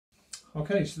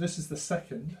Okay, so this is the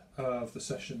second of the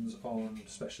sessions on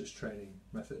specialist training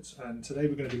methods, and today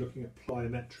we're going to be looking at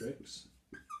plyometrics.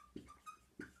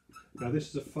 Now this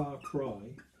is a far cry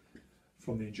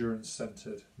from the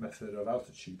endurance-centred method of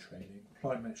altitude training.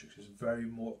 Plyometrics is very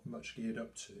much geared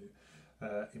up to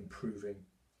improving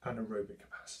anaerobic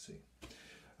capacity.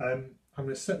 I'm going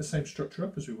to set the same structure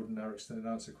up as we would in our extended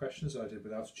answer questions that I did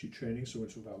with altitude training. So we'll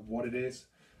talk about what it is,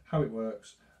 how it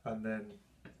works, and then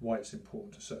why it's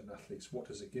important to certain athletes, what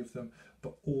does it give them,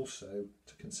 but also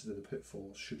to consider the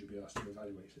pitfalls should you be asked to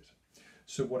evaluate it.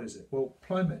 So what is it? Well,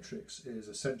 plyometrics is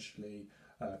essentially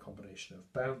a combination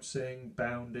of bouncing,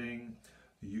 bounding,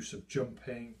 the use of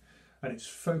jumping, and it's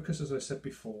focused, as I said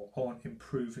before, on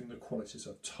improving the qualities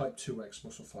of type 2X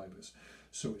muscle fibres.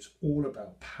 So it's all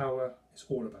about power, it's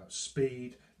all about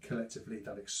speed, collectively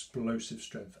that explosive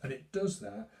strength, and it does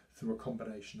that through a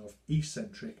combination of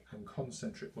eccentric and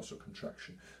concentric muscle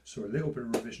contraction. So a little bit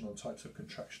of revision on types of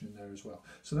contraction in there as well.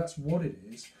 So that's what it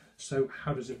is. So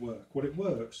how does it work? Well, it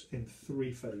works in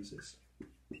 3 phases.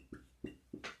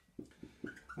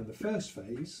 And the first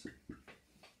phase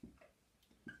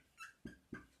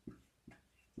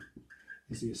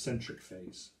is the eccentric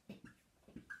phase.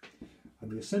 And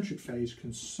the eccentric phase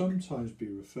can sometimes be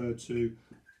referred to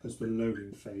as the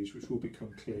loading phase, which will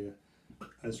become clear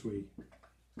as we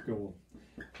go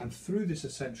on. And through this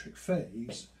eccentric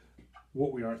phase,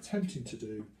 what we are attempting to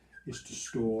do is to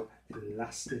store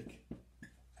elastic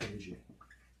energy.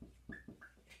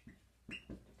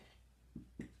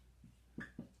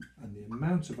 And the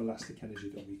amount of elastic energy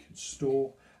that we can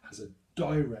store has a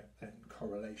direct then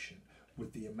correlation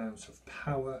with the amount of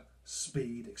power,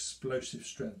 speed, explosive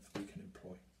strength we can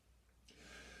employ.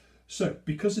 So,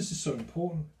 because this is so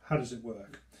important, how does it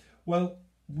work? Well,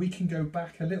 we can go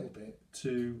back a little bit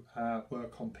to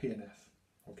work on PNF,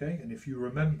 okay? And if you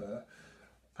remember,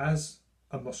 as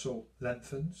a muscle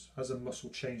lengthens, as a muscle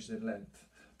changes in length,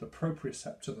 the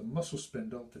proprioceptor, the muscle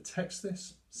spindle, detects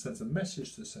this, sends a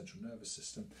message to the central nervous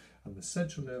system, and the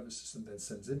central nervous system then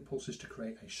sends impulses to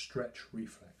create a stretch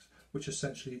reflex, which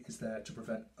essentially is there to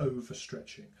prevent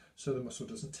overstretching so the muscle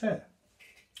doesn't tear.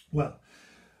 Well,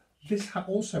 this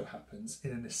also happens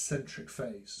in an eccentric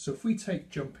phase. So if we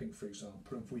take jumping, for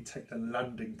example, if we take the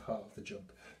landing part of the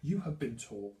jump, you have been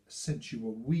taught since you were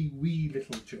wee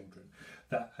little children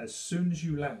that as soon as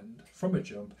you land from a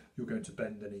jump, you're going to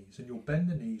bend the knees, and you'll bend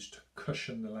the knees to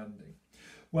cushion the landing.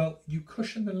 Well, you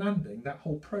cushion the landing, that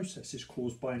whole process is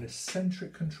caused by an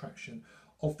eccentric contraction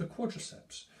of the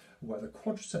quadriceps, where the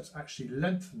quadriceps actually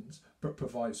lengthens but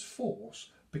provides force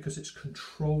because it's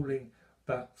controlling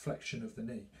that flexion of the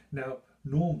knee. Now,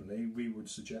 normally we would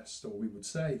suggest, or we would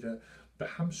say, that the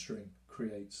hamstring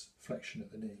creates flexion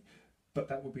at the knee, but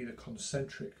that would be the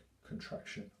concentric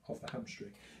contraction of the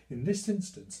hamstring. In this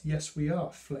instance, yes, we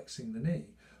are flexing the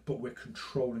knee, but we're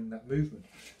controlling that movement.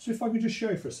 So if I could just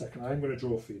show you for a second, I'm going to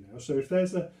draw for you now. So if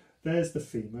there's the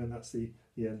femur, and that's the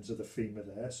ends of the femur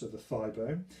there, so the thigh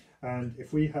bone, and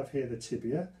if we have here the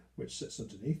tibia, which sits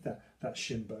underneath that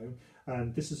shin bone,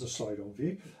 and this is a side-on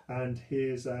view, and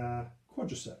here's our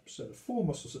quadriceps, so the 4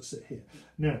 muscles that sit here.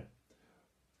 Now,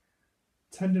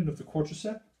 tendon of the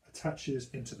quadricep attaches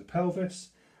into the pelvis,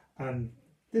 and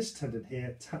this tendon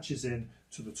here attaches in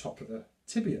to the top of the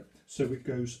tibia, so it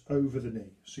goes over the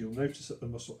knee. So you'll notice that the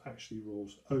muscle actually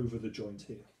rolls over the joint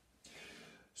here.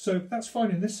 So that's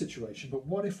fine in this situation, but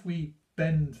what if we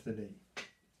bend the knee?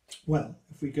 Well,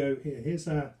 if we go here, here's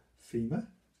our femur,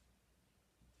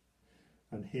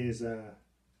 and here's our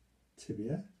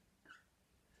tibia,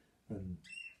 and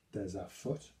there's our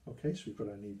foot. Okay, so we've got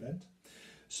our knee bent.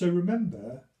 So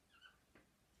remember,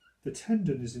 the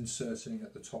tendon is inserting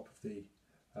at the top of the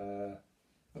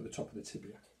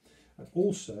tibia, and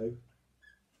also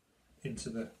into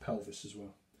the pelvis as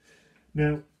well.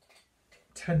 Now,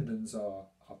 tendons are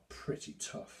pretty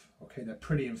tough. Okay, they're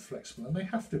pretty inflexible, and they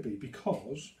have to be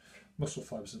because muscle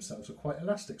fibres themselves are quite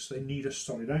elastic, so they need a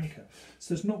solid anchor.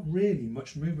 So there's not really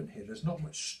much movement here. There's not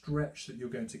much stretch that you're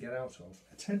going to get out of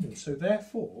a tendon. So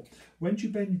therefore, when you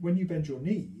bend your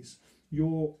knees,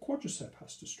 your quadricep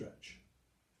has to stretch.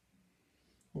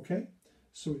 Okay,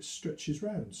 so it stretches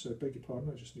round. So beg your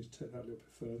pardon, I just need to take that a little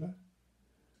bit further.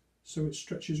 So it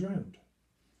stretches round.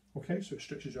 Okay, so it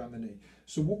stretches around the knee.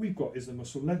 So what we've got is the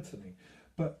muscle lengthening.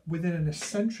 But within an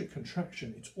eccentric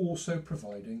contraction, it's also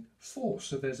providing force.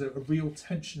 So there's a real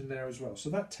tension in there as well. So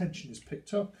that tension is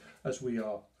picked up as we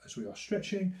are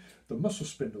stretching. The muscle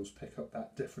spindles pick up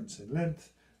that difference in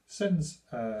length, sends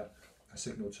a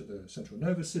signal to the central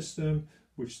nervous system,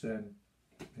 which then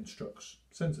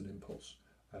sends an impulse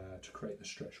to create the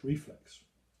stretch reflex.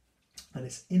 And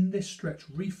it's in this stretch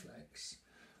reflex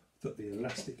that the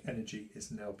elastic energy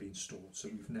is now being stored. So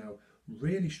we've now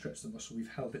really stretched the muscle,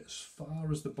 we've held it as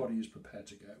far as the body is prepared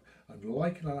to go, and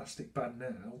like an elastic band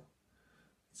now,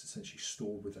 it's essentially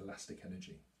stored with elastic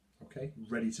energy, okay,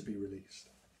 ready to be released.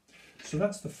 So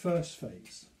that's the first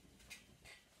phase.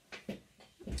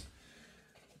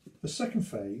 The second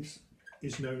phase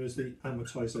is known as the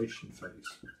amortization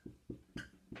phase.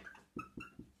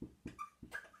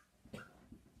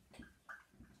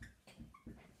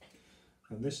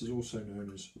 And this is also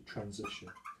known as transition.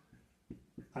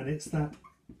 And it's that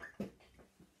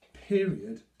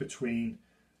period between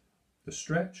the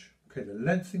stretch, okay, the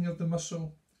lengthening of the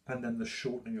muscle, and then the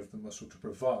shortening of the muscle to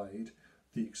provide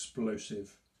the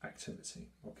explosive activity,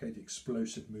 okay, the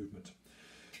explosive movement.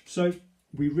 So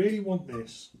we really want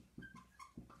this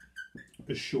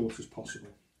as short as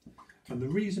possible. And the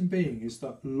reason being is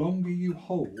that the longer you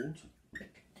hold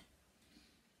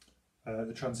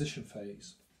the transition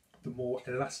phase, the more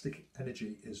elastic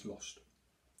energy is lost.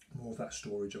 More of that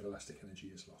storage of elastic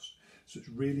energy is lost. So it's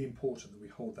really important that we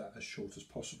hold that as short as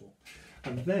possible.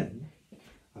 And then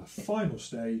our final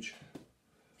stage,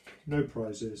 no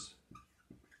prizes,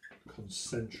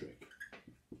 concentric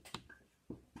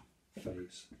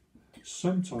phase,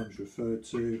 sometimes referred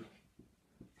to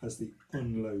as the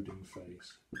unloading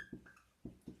phase.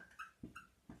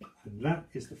 And that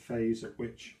is the phase at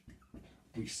which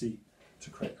we seek to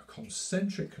create a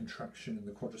concentric contraction in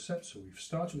the quadriceps. So we've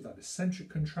started with that eccentric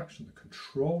contraction, the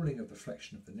controlling of the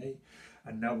flexion of the knee,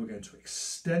 and now we're going to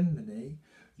extend the knee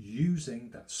using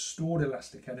that stored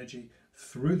elastic energy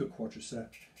through the quadricep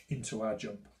into our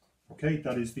jump. Okay,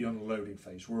 that is the unloading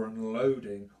phase. We're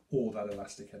unloading all that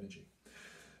elastic energy.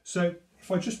 So if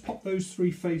I just pop those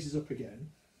three phases up again,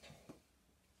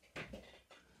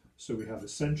 so we have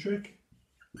eccentric,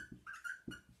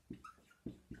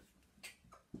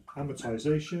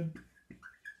 amortization,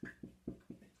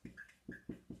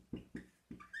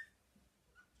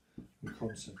 and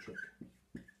concentric.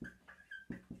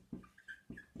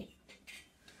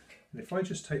 And if I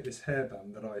just take this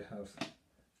hairband that I have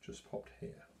just popped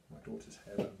here, my daughter's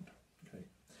hairband, okay,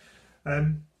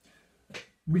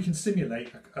 we can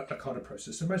simulate a kind of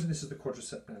process. So imagine this is the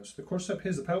quadricep now. So the quadricep,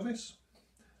 here's the pelvis,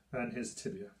 and here's the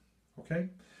tibia, okay?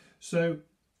 So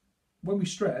when we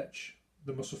stretch,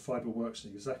 the muscle fibre works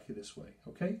in exactly this way,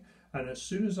 okay? And as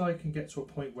soon as I can get to a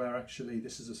point where actually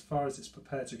this is as far as it's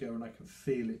prepared to go and I can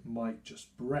feel it might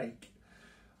just break,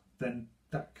 then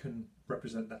that can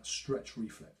represent that stretch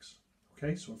reflex,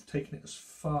 okay? So I've taken it as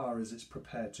far as it's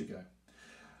prepared to go.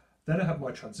 Then I have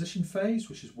my transition phase,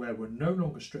 which is where we're no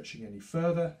longer stretching any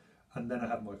further, and then I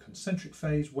have my concentric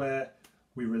phase where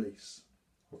we release,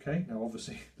 okay? Now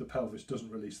obviously the pelvis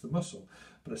doesn't release the muscle,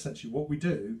 but essentially what we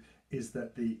do is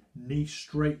that the knee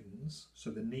straightens, so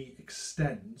the knee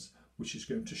extends, which is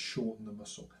going to shorten the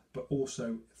muscle, but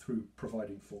also through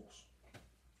providing force.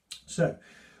 So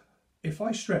if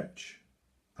I stretch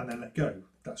and then let go,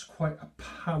 that's quite a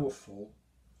powerful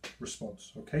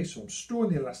response, okay? So I'm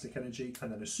storing the elastic energy, and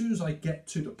then as soon as I get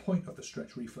to the point of the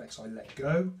stretch reflex, I let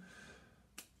go,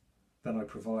 then I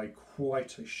provide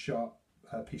quite a sharp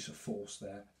piece of force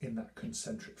there in that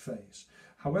concentric phase.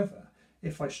 However,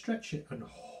 if I stretch it and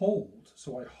hold,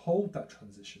 so I hold that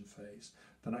transition phase,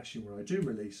 then actually when I do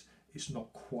release, it's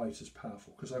not quite as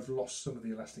powerful because I've lost some of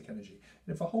the elastic energy.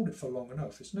 And if I hold it for long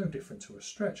enough, it's no different to a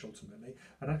stretch ultimately,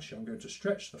 and actually I'm going to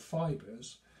stretch the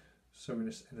fibres, so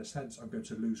in a sense I'm going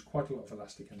to lose quite a lot of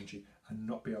elastic energy and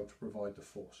not be able to provide the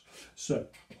force. So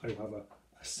I have a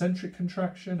eccentric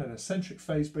contraction, an eccentric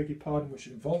phase, beg your pardon, which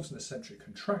involves an eccentric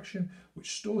contraction,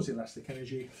 which stores elastic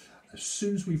energy. As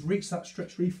soon as we've reached that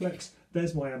stretch reflex,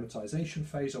 there's my amortization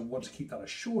phase. I want to keep that as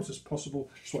short as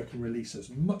possible so I can release as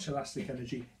much elastic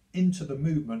energy into the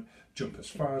movement, jump as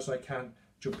far as I can,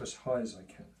 jump as high as I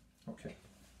can. Okay,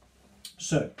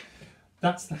 so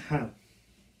that's the how.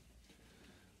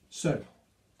 So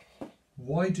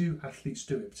why do athletes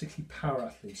do it, particularly power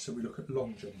athletes? So we look at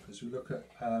long jumpers, we look at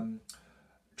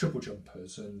triple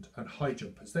jumpers and high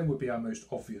jumpers. They would be our most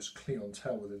obvious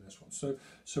clientele within this one.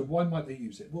 So why might they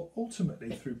use it? Well,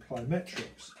 ultimately through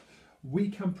plyometrics, we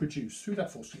can produce through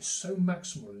that force. It's so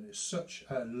maximal and it's such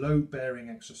a load-bearing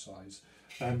exercise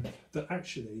that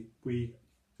actually we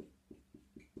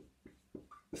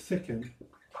thicken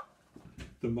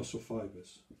the muscle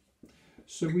fibres.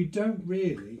 So we don't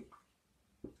really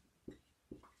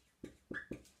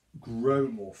grow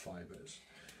more fibres.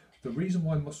 The reason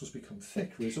why muscles become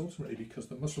thicker is ultimately because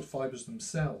the muscle fibres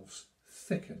themselves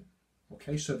thicken.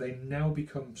 Okay, so they now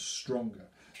become stronger.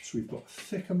 So we've got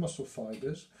thicker muscle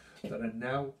fibres that are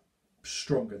now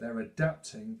stronger. They're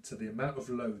adapting to the amount of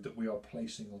load that we are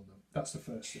placing on them. That's the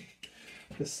first thing.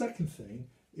 The second thing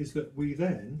is that we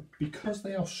then, because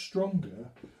they are stronger,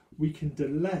 we can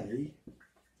delay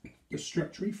the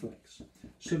stretch reflex.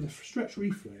 So the stretch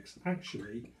reflex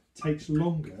actually takes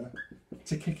longer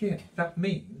to kick in. That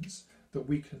means that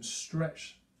we can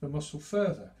stretch the muscle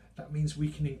further. That means we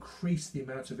can increase the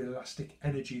amount of elastic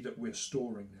energy that we're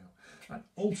storing now. And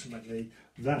ultimately,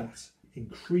 that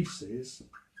increases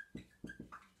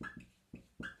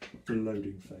the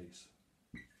loading phase.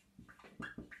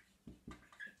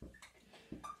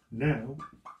 Now,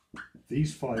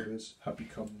 these fibres have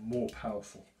become more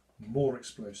powerful, more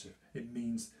explosive. It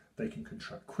means they can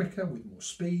contract quicker with more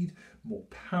speed, more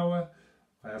power.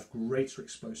 I have greater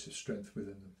explosive strength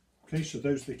within them. Okay, so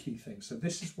those are the key things. So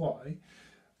this is why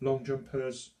long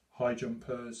jumpers, high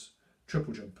jumpers,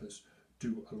 triple jumpers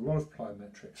do a lot of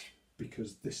plyometrics,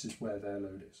 because this is where their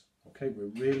load is. Okay, we're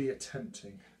really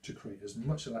attempting to create as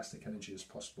much elastic energy as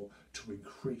possible to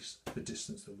increase the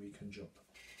distance that we can jump,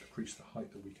 increase the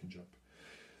height that we can jump.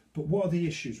 But what are the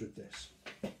issues with this?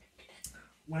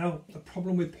 Well, the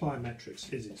problem with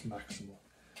plyometrics is it's maximal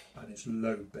and it's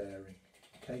load bearing.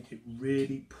 Okay, it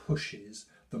really pushes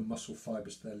the muscle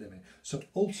fibres to their limit. So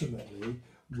ultimately,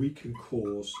 we can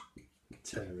cause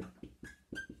tearing.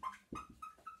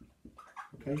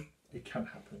 Okay, it can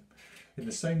happen. In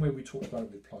the same way we talked about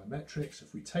it with plyometrics,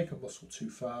 if we take a muscle too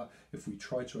far, if we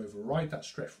try to override that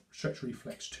stretch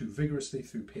reflex too vigorously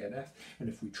through PNF, and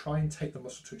if we try and take the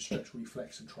muscle to its stretch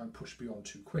reflex and try and push beyond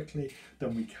too quickly,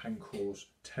 then we can cause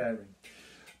tearing.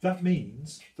 That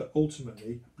means that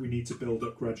ultimately we need to build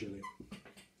up gradually.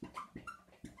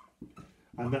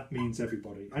 And that means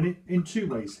everybody. And in two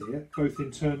ways here, both in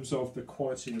terms of the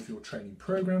quality of your training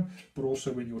program, but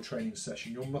also in your training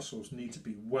session. Your muscles need to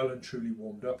be well and truly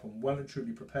warmed up and well and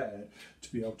truly prepared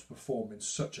to be able to perform in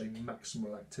such a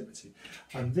maximal activity.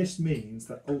 And this means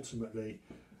that ultimately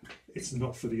it's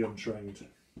not for the untrained.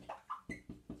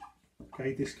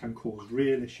 Okay, this can cause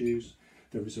real issues.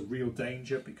 There is a real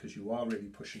danger because you are really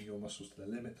pushing your muscles to the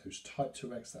limit. Those type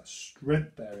 2X, that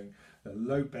strength bearing, the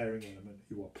load bearing element,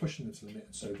 you are pushing them to the limit,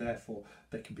 and so therefore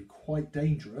they can be quite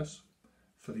dangerous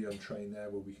for the untrained there,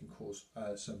 where we can cause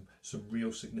some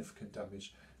real significant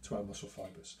damage to our muscle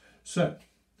fibres. So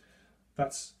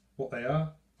that's what they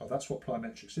are, or that's what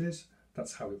plyometrics is,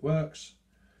 that's how it works,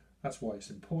 that's why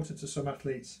it's important to some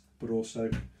athletes, but also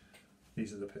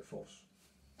these are the pitfalls.